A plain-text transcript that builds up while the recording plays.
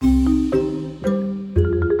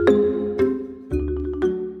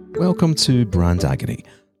Welcome to Brand Agony.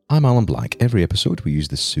 I'm Alan Black. Every episode we use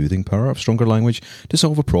the soothing power of stronger language to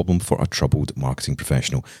solve a problem for a troubled marketing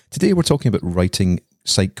professional. Today we're talking about writing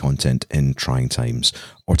site content in trying times.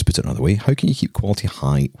 Or to put it another way, how can you keep quality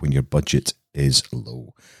high when your budget is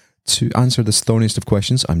low? To answer this thorniest of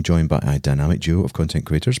questions, I'm joined by a dynamic duo of content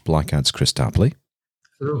creators, Blackad's Chris Tapley.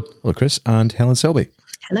 Hello. Hello, Chris. And Helen Selby.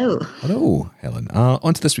 Hello. Hello, Helen.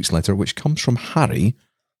 On to this week's letter, which comes from Harry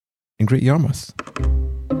in Great Yarmouth.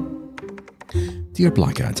 Dear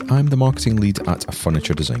Blackad, I'm the marketing lead at a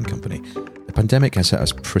furniture design company. The pandemic has hit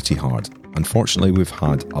us pretty hard. Unfortunately, we've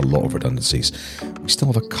had a lot of redundancies. We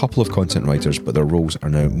still have a couple of content writers, but their roles are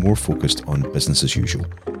now more focused on business as usual.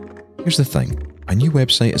 Here's the thing. A new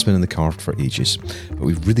website has been in the carve for ages, but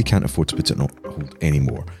we really can't afford to put it on hold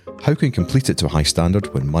anymore. How can we complete it to a high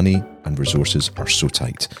standard when money and resources are so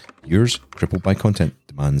tight? Yours, crippled by content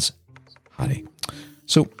demands, Harry.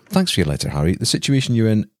 So, thanks for your letter, Harry. The situation you're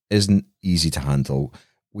in isn't easy to handle.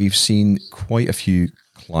 We've seen quite a few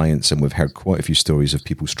clients and we've heard quite a few stories of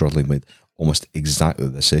people struggling with almost exactly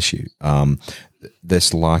this issue.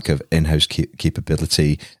 This lack of in-house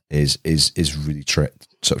capability is really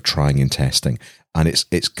sort of trying and testing, and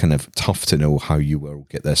it's kind of tough to know how you will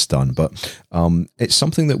get this done. But it's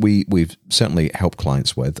something that we've certainly helped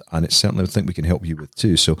clients with, and it's certainly I think we can help you with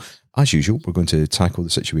too. So as usual, we're going to tackle the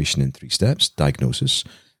situation in 3 steps: diagnosis,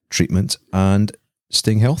 treatment, and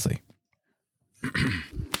staying healthy.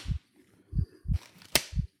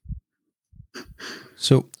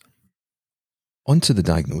 So, onto the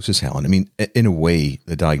diagnosis, Helen. I mean, in a way,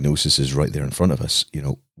 the diagnosis is right there in front of us. You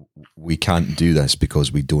know, we can't do this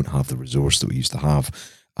because we don't have the resource that we used to have.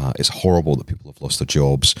 It's horrible that people have lost their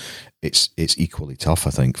jobs. It's equally tough, I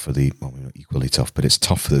think, not equally tough, but it's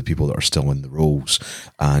tough for the people that are still in the roles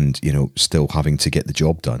and, you know, still having to get the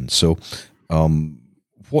job done. So,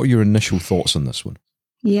 what are your initial thoughts on this one?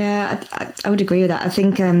 Yeah, I would agree with that. I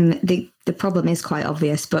think the problem is quite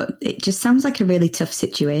obvious, but it just sounds like a really tough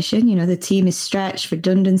situation. You know, the team is stretched,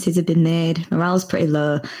 redundancies have been made, morale's pretty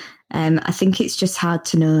low. I think it's just hard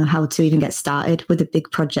to know how to even get started with a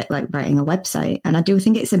big project like writing a website. And I do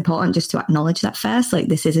think it's important just to acknowledge that first, like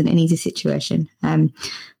this isn't an easy situation.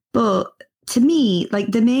 But to me,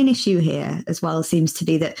 like the main issue here as well seems to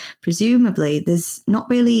be that presumably there's not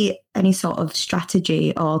really any sort of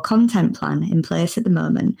strategy or content plan in place at the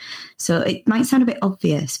moment. So it might sound a bit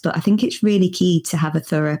obvious, but I think it's really key to have a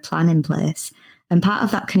thorough plan in place. And part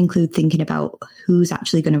of that can include thinking about who's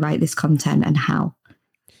actually going to write this content and how.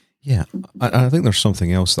 Yeah, I think there's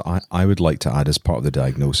something else that I would like to add as part of the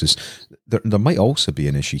diagnosis. There might also be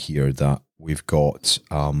an issue here that we've got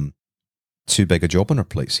too big a job on our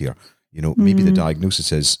plates here. You know, maybe the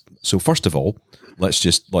diagnosis is, so first of all, let's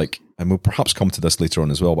just and we'll perhaps come to this later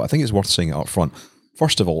on as well, but I think it's worth saying it up front.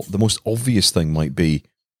 First of all, the most obvious thing might be,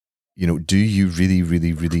 you know, do you really,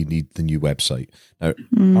 really, really need the new website? Now,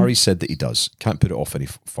 Ari said that he does. Can't put it off any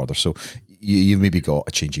further. So you've maybe got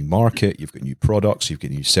a changing market, you've got new products, you've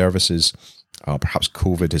got new services. Perhaps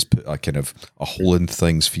COVID has put a kind of a hole in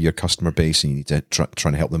things for your customer base, and you need to try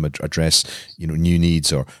and help them address, you know, new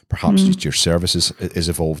needs, or perhaps just your services is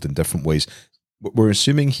evolved in different ways. We're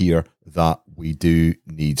assuming here that we do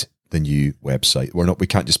need the new website. We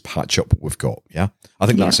can't just patch up what we've got. Yeah, I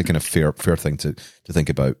think that's a kind of fair thing to think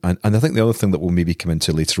about. And I think the other thing that we'll maybe come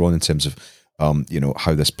into later on in terms of you know,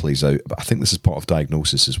 how this plays out, but I think this is part of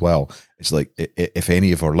diagnosis as well. It's like if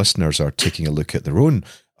any of our listeners are taking a look at their own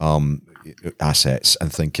assets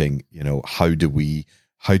and thinking, you know, how do we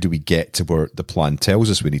get to where the plan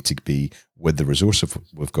tells us we need to be with the resources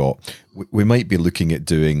we've got? We might be looking at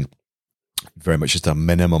doing very much just a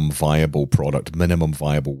minimum viable product, minimum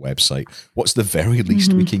viable website. What's the very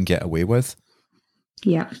least we can get away with?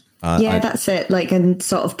 Yeah. That's it. Like, and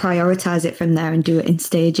sort of prioritize it from there and do it in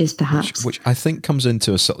stages, perhaps. Which I think comes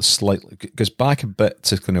into a sort of slightly, goes back a bit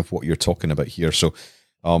to kind of what you're talking about here. So,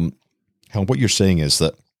 what you're saying is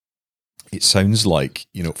that it sounds like,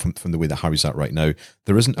 you know, from the way that Harry's at right now,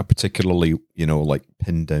 there isn't a particularly, you know, like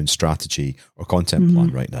pinned down strategy or content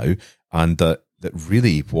plan right now. And that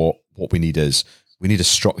really what we need is we need a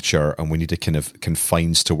structure and we need a kind of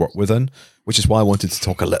confines to work within, which is why I wanted to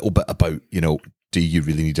talk a little bit about, you know, do you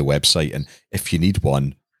really need a website? And if you need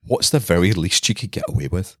one, what's the very least you could get away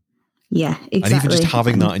with? Yeah, exactly. And even just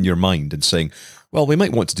having that in your mind and saying, well, we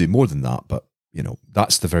might want to do more than that, but, you know,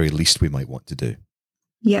 that's the very least we might want to do.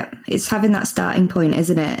 Yeah, it's having that starting point,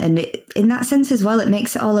 isn't it? And in that sense as well, it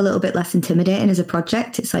makes it all a little bit less intimidating as a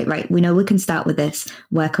project. It's like, right, we know we can start with this.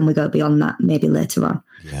 Where can we go beyond that? Maybe later on.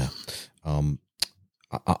 Yeah,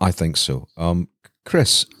 I think so.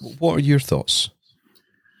 Chris, what are your thoughts?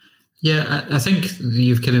 Yeah, I think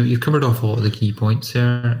you've covered off a lot of the key points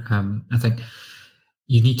there. I think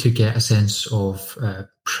you need to get a sense of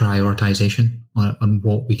prioritization on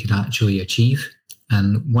what we can actually achieve.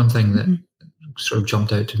 And one thing that sort of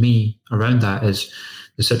jumped out to me around that is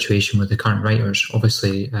the situation with the current writers.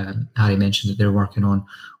 Obviously, Harry mentioned that they're working on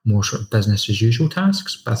more sort of business as usual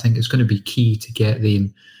tasks, but I think it's going to be key to get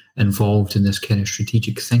them involved in this kind of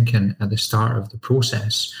strategic thinking at the start of the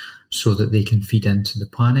process so that they can feed into the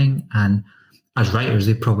planning. And as writers,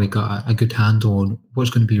 they've probably got a good handle on what's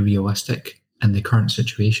going to be realistic in the current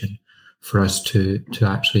situation for us to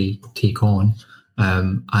actually take on,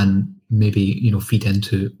 and maybe feed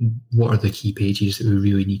into what are the key pages that we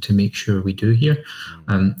really need to make sure we do here.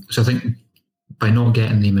 So I think by not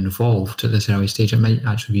getting them involved at this early stage, it might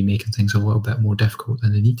actually be making things a little bit more difficult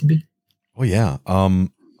than they need to be. Oh yeah,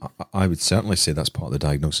 I would certainly say that's part of the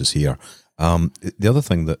diagnosis here. The other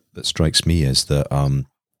thing that strikes me is that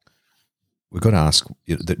we've got to ask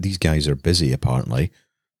that these guys are busy apparently,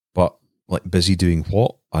 but like busy doing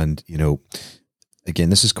what? And again,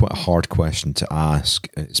 this is quite a hard question to ask,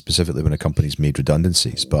 specifically when a company's made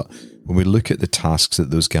redundancies. But when we look at the tasks that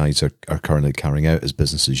those guys are currently carrying out as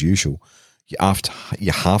business as usual, you have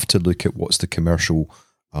to look at what's the commercial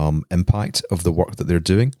impact of the work that they're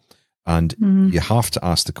doing, and you have to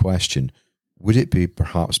ask the question: would it be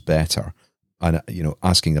perhaps better? And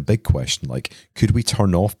asking a big question like, could we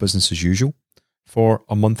turn off business as usual for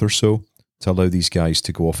a month or so to allow these guys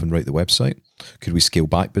to go off and write the website? Could we scale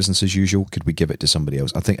back business as usual? Could we give it to somebody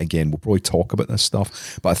else? I think, again, we'll probably talk about this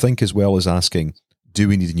stuff, but I think as well as asking, do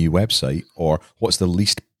we need a new website, or what's the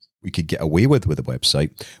least we could get away with a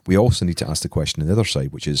website, we also need to ask the question on the other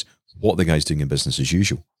side, which is, what are the guys doing in business as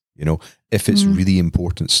usual? If it's really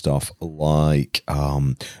important stuff like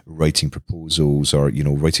writing proposals or,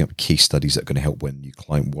 writing up case studies that are going to help win new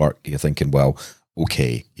client work, you're thinking, well,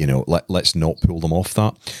 okay, let's not pull them off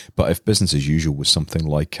that. But if business as usual was something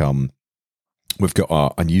like, we've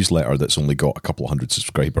got a newsletter that's only got a couple of hundred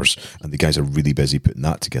subscribers and the guys are really busy putting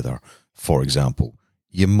that together, for example,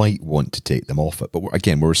 you might want to take them off it. But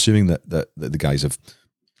again, we're assuming that the guys have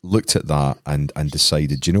looked at that and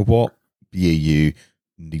decided, you know what, BAU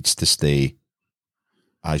needs to stay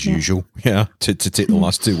as usual. Yeah, to take the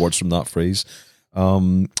last two words from that phrase.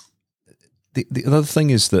 The other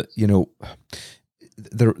thing is that,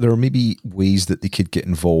 there are maybe ways that they could get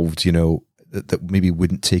involved, that maybe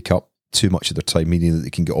wouldn't take up too much of their time, meaning that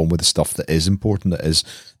they can get on with the stuff that is important, that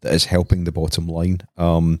is helping the bottom line.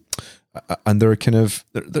 And there are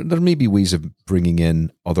there may be ways of bringing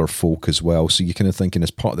in other folk as well. So you're kind of thinking,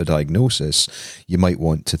 as part of the diagnosis, you might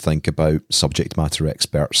want to think about subject matter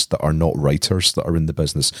experts that are not writers that are in the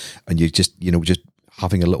business, and you just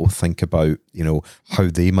having a little think about how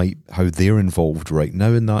they're involved right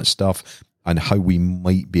now in that stuff, and how we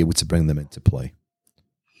might be able to bring them into play.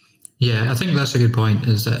 Yeah, I think that's a good point,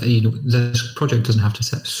 is that this project doesn't have to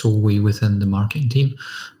sit solely within the marketing team.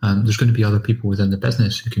 There's going to be other people within the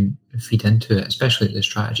business who can feed into it, especially at the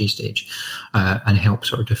strategy stage, and help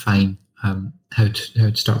sort of define how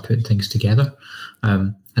to start putting things together.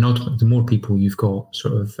 And ultimately, the more people you've got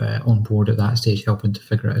sort of on board at that stage helping to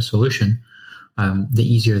figure out a solution, the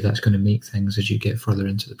easier that's going to make things as you get further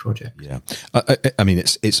into the project. Yeah, I mean,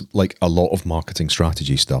 it's like a lot of marketing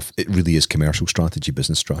strategy stuff. It really is commercial strategy,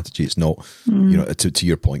 business strategy. It's not, to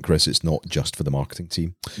your point, Chris, it's not just for the marketing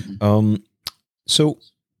team. So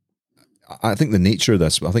I think the nature of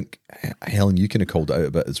this, I think, Helen, you kind of called it out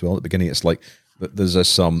a bit as well at the beginning. It's like, there's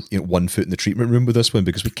this 1 foot in the treatment room with this one,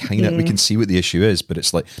 because we can see what the issue is, but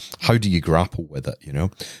it's like, how do you grapple with it?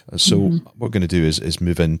 So what we're going to do is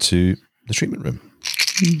move into the treatment room.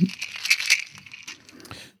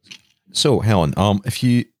 So Helen, if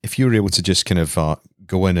you were able to just kind of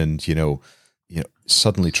go in and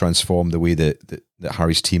suddenly transform the way that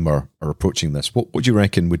Harry's team are approaching this, what do you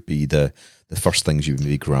reckon would be the first things you would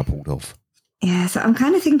maybe grab hold of? Yeah, so I'm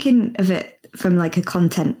kind of thinking of it from like a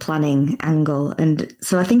content planning angle. And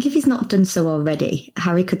so I think if he's not done so already,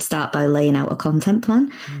 Harry could start by laying out a content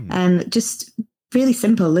plan. Just really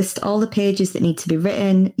simple, list all the pages that need to be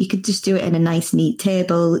written. You could just do it in a nice, neat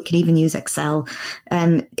table. You can even use Excel.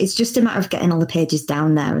 It's just a matter of getting all the pages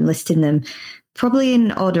down there and listing them probably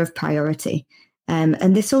in order of priority.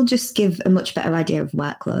 And this will just give a much better idea of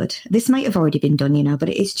workload. This might have already been done, but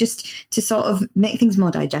it's just to sort of make things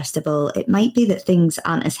more digestible. It might be that things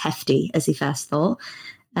aren't as hefty as he first thought.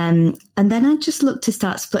 And then I'd just look to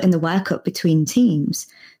start splitting the work up between teams.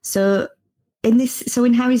 So in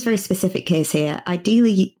Harry's very specific case here,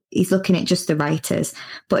 ideally he's looking at just the writers.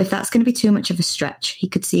 But if that's going to be too much of a stretch, he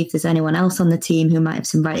could see if there's anyone else on the team who might have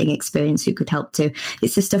some writing experience who could help too.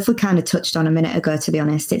 It's the stuff we kind of touched on a minute ago, to be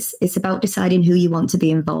honest. It's about deciding who you want to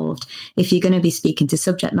be involved. If you're going to be speaking to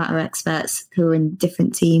subject matter experts who are in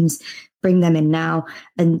different teams, bring them in now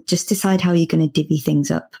and just decide how you're going to divvy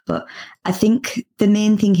things up. But I think the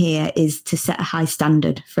main thing here is to set a high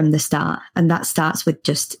standard from the start. And that starts with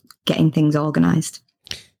just getting things organised.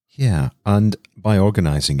 Yeah. And by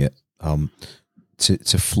organising it,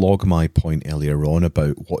 to flog my point earlier on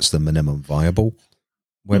about what's the minimum viable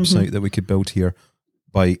website that we could build here,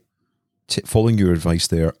 by following your advice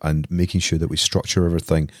there and making sure that we structure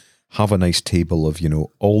everything, have a nice table of,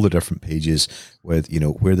 all the different pages with,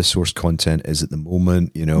 where the source content is at the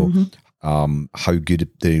moment, how good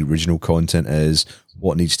the original content is,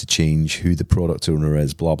 what needs to change, who the product owner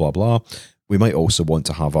is, blah, blah, blah. We might also want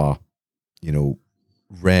to have a,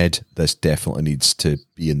 red, this definitely needs to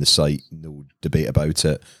be in the site, no debate about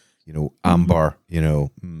it. Amber,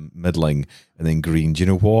 middling, and then green. Do you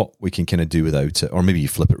know what? We can kind of do without it. Or maybe you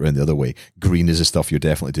flip it around the other way. Green is the stuff you're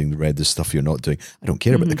definitely doing. The red is the stuff you're not doing. I don't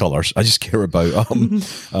care about the colours. I just care about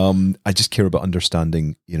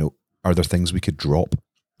understanding, are there things we could drop?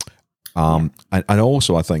 And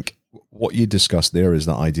also I think what you discussed there is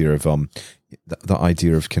that idea of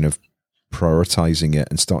kind of prioritizing it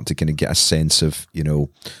and starting to kind of get a sense of,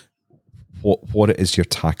 what it is you're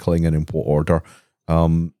tackling and in what order.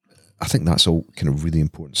 I think that's all kind of really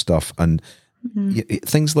important stuff. And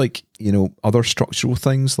things like, other structural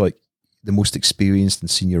things like the most experienced and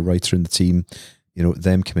senior writer in the team,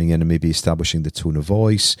 them coming in and maybe establishing the tone of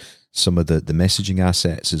voice, some of the messaging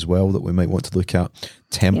assets as well that we might want to look at,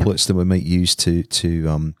 templates that we might use to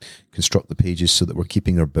construct the pages so that we're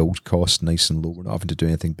keeping our build cost nice and low. We're not having to do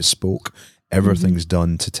anything bespoke. Everything's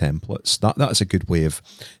done to templates. That's a good way of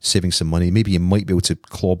saving some money. Maybe you might be able to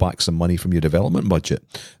claw back some money from your development budget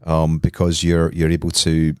because you're able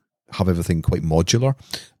to have everything quite modular,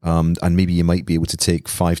 and maybe you might be able to take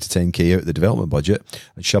 5 to 10k out of the development budget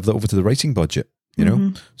and shove that over to the writing budget.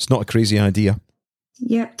 It's not a crazy idea.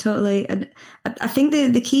 Yeah, totally. And I think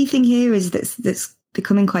the key thing here is that's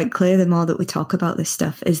becoming quite clear the more that we talk about this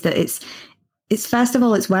stuff is that it's first of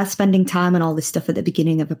all, it's worth spending time on all this stuff at the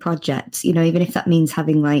beginning of a project, even if that means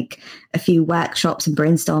having like a few workshops and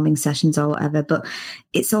brainstorming sessions or whatever. But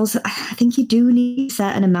it's also, I think you do need a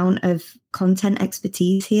certain amount of content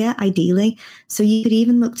expertise here, ideally. So you could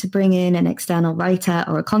even look to bring in an external writer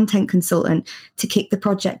or a content consultant to kick the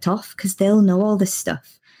project off because they'll know all this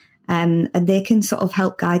stuff. And they can sort of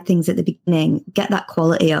help guide things at the beginning, get that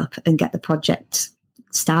quality up and get the project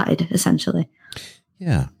started, essentially.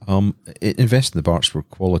 Yeah, invest in the parts where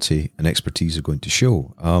quality and expertise are going to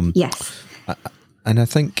show. Yes, and I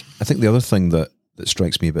think the other thing that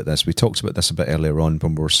strikes me about this, we talked about this a bit earlier on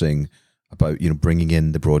when we were saying about bringing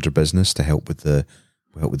in the broader business to help with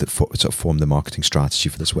sort of form the marketing strategy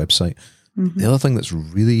for this website. The other thing that's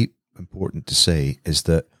really important to say is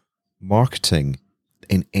that marketing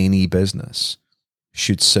in any business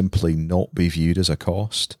should simply not be viewed as a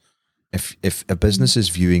cost. If a business is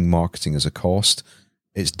viewing marketing as a cost,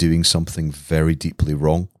 it's doing something very deeply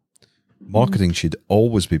wrong. Marketing should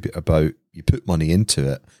always be about you put money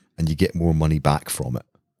into it and you get more money back from it.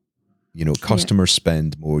 Customers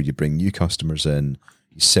spend more, you bring new customers in,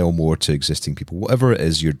 you sell more to existing people. Whatever it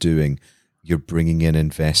is you're doing, you're bringing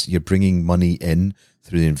money in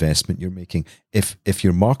through the investment you're making. If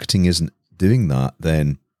your marketing isn't doing that,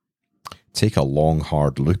 then take a long,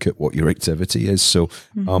 hard look at what your activity is. So,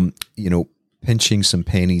 pinching some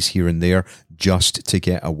pennies here and there just to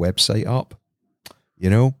get a website up,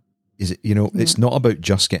 it's not about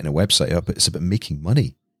just getting a website up, it's about making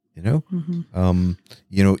money, you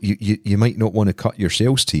might not want to cut your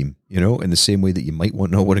sales team, in the same way that you might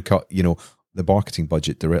not want to cut, the marketing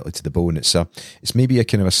budget directly to the bone. It's maybe a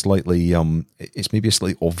kind of a slightly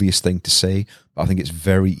obvious thing to say, but I think it's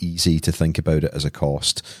very easy to think about it as a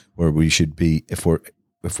cost where we should be, if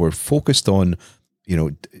we're focused on,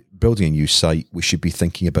 building a new site, we should be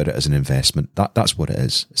thinking about it as an investment. That's what it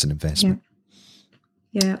is. It's an investment.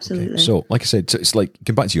 Yeah, absolutely. Okay. So like I said, it's like,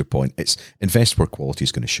 come back to your point, it's invest where quality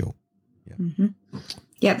is going to show. Yeah.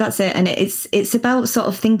 Yeah, that's it. And it's about sort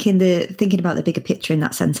of thinking about the bigger picture in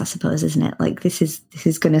that sense, I suppose, isn't it? Like this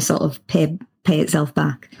is going to sort of pay itself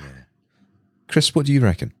back. Yeah. Chris, what do you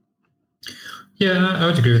reckon? Yeah, I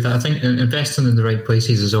would agree with that. I think investing in the right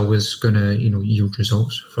places is always going to, yield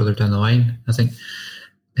results further down the line. I think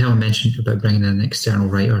Helen mentioned about bringing in an external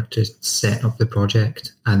writer to set up the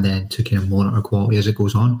project and then to kind of monitor quality as it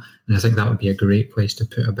goes on. And I think that would be a great place to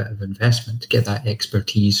put a bit of investment to get that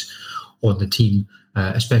expertise on the team,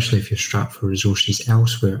 especially if you're strapped for resources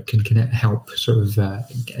elsewhere. It can help sort of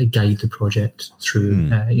guide the project through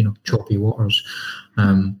choppy waters.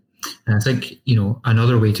 And I think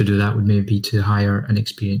another way to do that would maybe be to hire an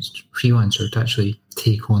experienced freelancer to actually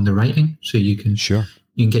take on the writing, so you can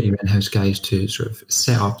get your in-house guys to sort of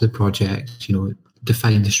set up the project,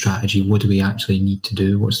 define the strategy. What do we actually need to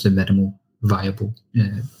do? What's the minimal viable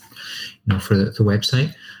for the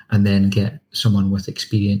website, and then get someone with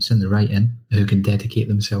experience in the writing who can dedicate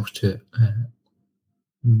themselves to it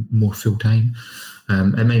more full time.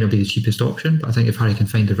 It might not be the cheapest option, but I think if Harry can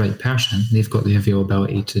find the right person, they've got the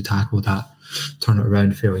availability to tackle that, turn it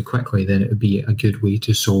around fairly quickly, then it would be a good way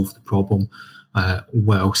to solve the problem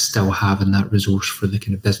while still having that resource for the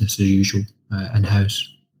kind of business as usual in-house.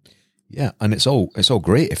 Yeah, and it's all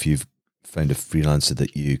great if you've found a freelancer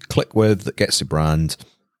that you click with, that gets the brand.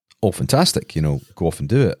 All fantastic, go off and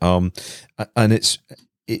do it. And it's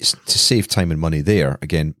to save time and money there,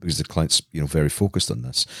 again, because the client's very focused on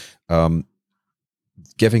this.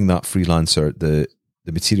 Giving that freelancer the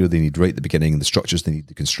material they need right at the beginning, the structures they need,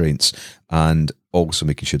 the constraints, and also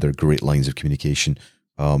making sure there are great lines of communication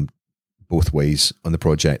both ways on the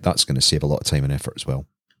project. That's going to save a lot of time and effort as well.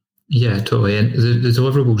 Yeah, totally. And the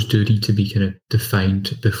deliverables do need to be kind of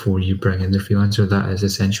defined before you bring in the freelancer. That is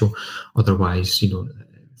essential. Otherwise,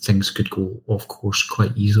 things could go off course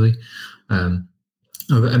quite easily.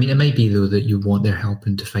 It might be, though, that you want their help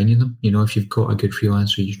in defining them. If you've got a good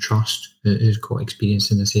freelancer you trust who's got experience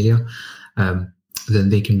in this area, then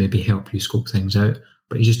they can maybe help you scope things out.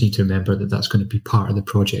 But you just need to remember that that's going to be part of the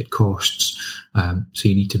project costs. So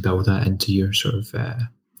you need to build that into your sort of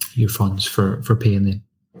your funds for paying them.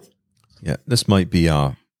 Yeah, this might be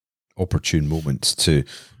a opportune moment to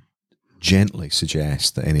gently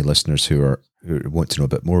suggest that any listeners who want to know a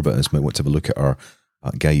bit more about this might want to have a look at our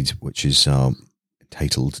guide, which is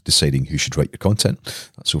entitled "Deciding Who Should Write Your Content."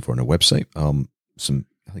 That's over on our website. Some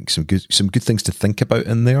good things to think about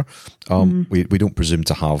in there. We don't presume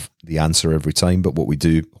to have the answer every time, but what we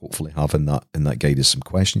do hopefully have in that guide is some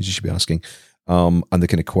questions you should be asking, and the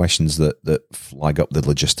kind of questions that flag up the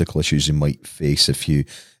logistical issues you might face if you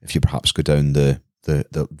perhaps go down the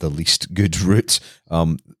least good route.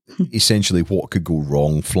 Essentially, what could go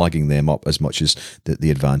wrong, flagging them up as much as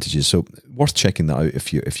the advantages. So worth checking that out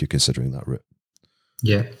if you're considering that route.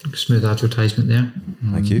 Yeah, smooth advertisement there.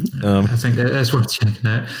 Thank you. I think that's worth checking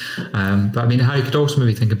out. But Harry could also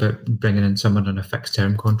maybe think about bringing in someone on a fixed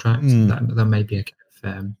term contract. That might be a kind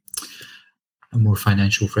of a more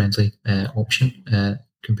financial friendly option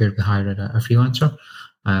compared with hiring a freelancer.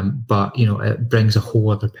 But it brings a whole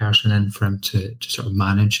other person in for him to sort of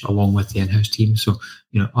manage along with the in-house team. So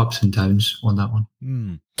ups and downs on that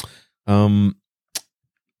one.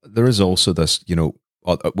 There is also this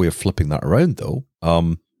a way of flipping that around though,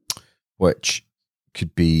 which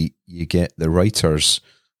could be you get the writers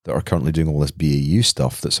that are currently doing all this BAU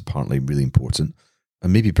stuff that's apparently really important,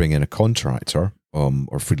 and maybe bring in a contractor or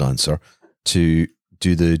freelancer to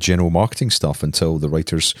do the general marketing stuff until the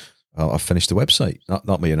writers have finished the website. That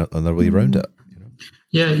might be another way around it.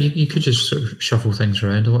 Yeah, you could just sort of shuffle things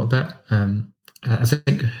around a little bit. I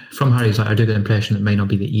think from Harry's, I do get the impression it might not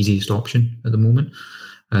be the easiest option at the moment,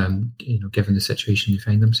 given the situation they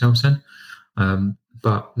find themselves in.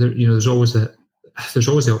 But there's always the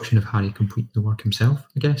option of Harry completing the work himself,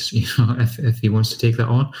 I guess, if he wants to take that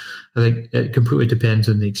on. I think it completely depends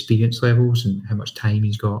on the experience levels and how much time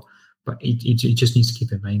he's got. But he just needs to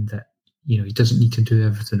keep in mind that, he doesn't need to do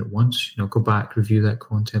everything at once. Go back, review that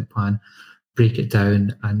content plan, break it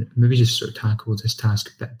down, and maybe just sort of tackle this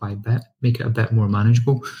task bit by bit, make it a bit more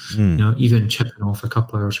manageable. Even chipping off a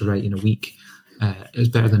couple hours of writing a week is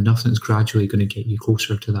better than nothing. It's gradually going to get you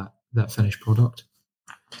closer to that finished product.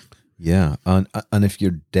 Yeah, and if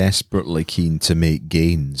you're desperately keen to make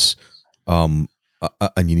gains, and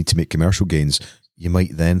you need to make commercial gains, you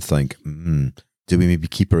might then think, do we maybe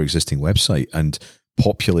keep our existing website and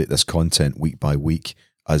populate this content week by week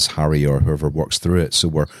as Harry or whoever works through it, so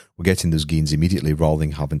we're getting those gains immediately rather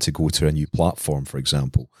than having to go to a new platform, for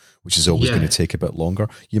example, which is always going to take a bit longer.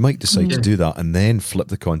 You might decide to do that and then flip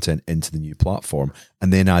the content into the new platform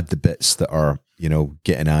and then add the bits that are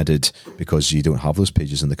getting added because you don't have those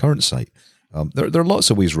pages in the current site. There are lots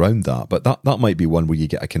of ways around that, but that might be one where you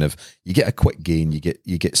get a quick gain,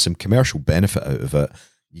 you get some commercial benefit out of it,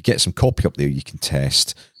 you get some copy up there you can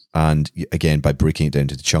test, and again, by breaking it down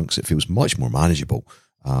to the chunks, it feels much more manageable.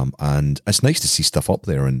 And it's nice to see stuff up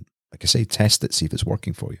there and, like I say, test it, see if it's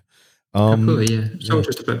working for you. Absolutely, yeah. It's all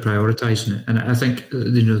just about prioritising it. And I think,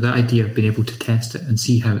 the idea of being able to test it and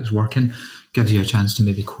see how it's working gives you a chance to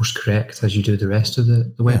maybe course correct as you do the rest of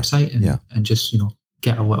the website and just,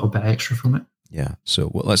 get a little bit extra from it. Yeah, so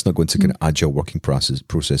let's not go into kind of agile working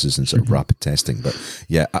processes and sort of rapid testing, but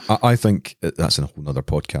yeah, I think that's a whole nother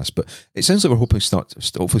podcast. But it sounds like we're hopefully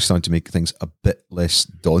starting to make things a bit less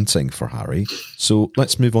daunting for Harry. So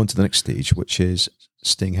let's move on to the next stage, which is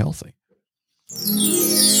staying healthy.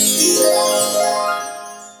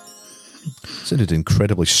 Sounded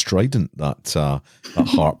incredibly strident, that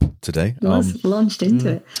harp today. Launched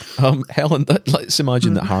into it. Helen, let's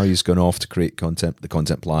imagine that Harry's gone off to create the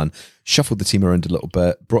content plan, shuffled the team around a little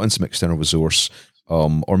bit, brought in some external resource,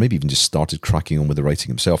 or maybe even just started cracking on with the writing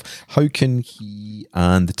himself. How can he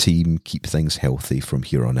and the team keep things healthy from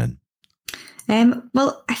here on in?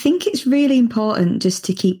 Well, I think it's really important just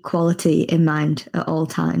to keep quality in mind at all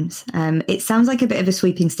times. It sounds like a bit of a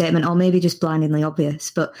sweeping statement, or maybe just blindingly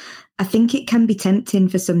obvious, but I think it can be tempting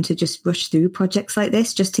for some to just rush through projects like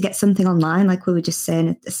this just to get something online, like we were just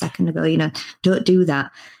saying a second ago. Don't do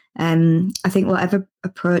that. I think whatever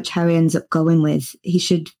approach Harry ends up going with, he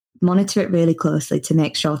should monitor it really closely to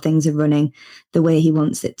make sure things are running the way he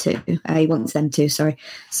wants them to. So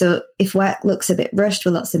if work looks a bit rushed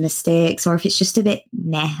with lots of mistakes, or if it's just a bit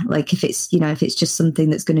like if it's just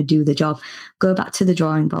something that's going to do the job, go back to the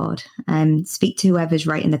drawing board and speak to whoever's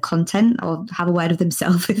writing the content, or have a word with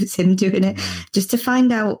himself if it's him doing it, just to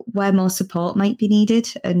find out where more support might be needed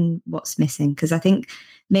and what's missing. Because I think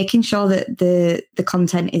making sure that the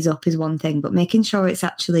content is up is one thing, but making sure it's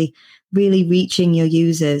actually really reaching your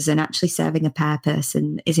users and actually serving a purpose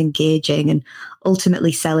and is engaging and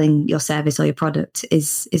ultimately selling your service or your product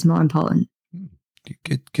is more important.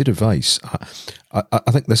 Good advice.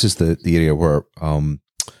 I think this is the area where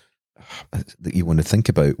that you want to think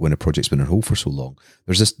about when a project's been on hold for so long.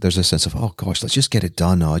 There's this sense of, oh gosh, let's just get it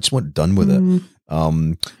done. I just want it done with it.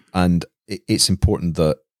 And it's important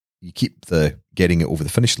that you keep the getting it over the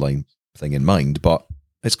finish line thing in mind, but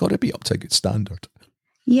it's got to be up to a good standard.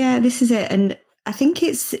 Yeah, this is it. And I think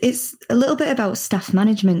it's a little bit about staff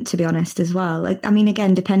management, to be honest, as well.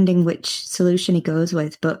 Again, depending which solution he goes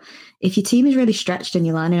with, but if your team is really stretched and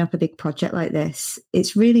you're lining up a big project like this,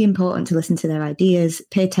 it's really important to listen to their ideas,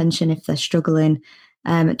 pay attention if they're struggling,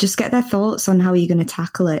 just get their thoughts on how you're going to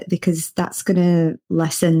tackle it, because that's going to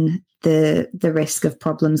lessen the risk of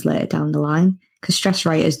problems later down the line. Because stress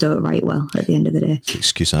writers don't write well at the end of the day. The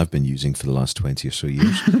excuse I've been using for the last 20 or so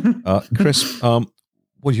years. Chris,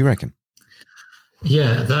 what do you reckon?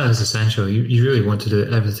 Yeah, that is essential. You really want to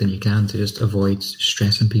do everything you can to just avoid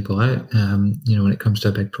stressing people out, when it comes to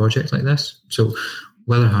a big project like this. So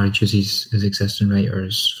whether Harry chooses his existing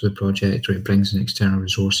writers for the project or he brings in external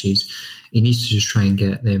resources, he needs to just try and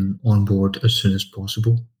get them on board as soon as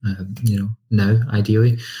possible, now,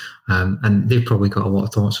 ideally. And they've probably got a lot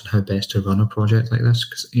of thoughts on how best to run a project like this,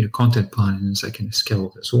 because, content planning is a kind of skill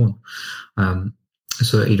of its own.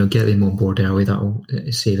 So, get them on board early. That will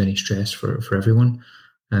save any stress for everyone.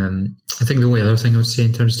 I think the only other thing I would say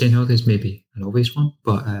in terms of staying healthy is maybe an obvious one,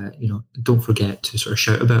 but, don't forget to sort of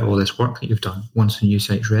shout about all this work that you've done once the new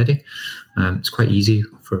site's ready. It's quite easy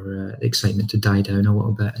for excitement to die down a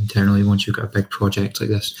little bit internally once you've got a big project like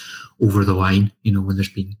this over the line, when there's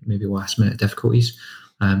been maybe last minute difficulties.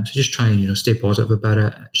 So just try and, stay positive about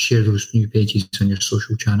it, share those new pages on your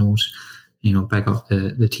social channels, back up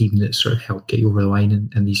the team that sort of helped get you over the line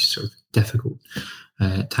in these sort of difficult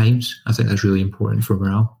times. I think that's really important for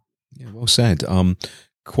morale. Yeah, well said.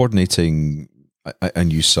 Coordinating a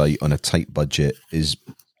new site on a tight budget is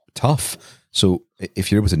tough. So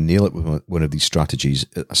if you're able to nail it with one of these strategies,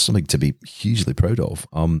 it's something to be hugely proud of.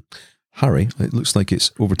 Harry, it looks like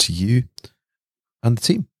it's over to you and the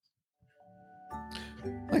team.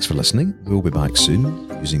 Thanks for listening. We'll be back soon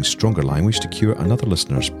using stronger language to cure another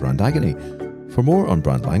listener's brand agony. For more on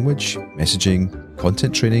brand language, messaging,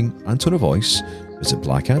 content training, and tone of voice, visit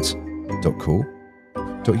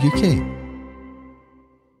blackhat.co.uk.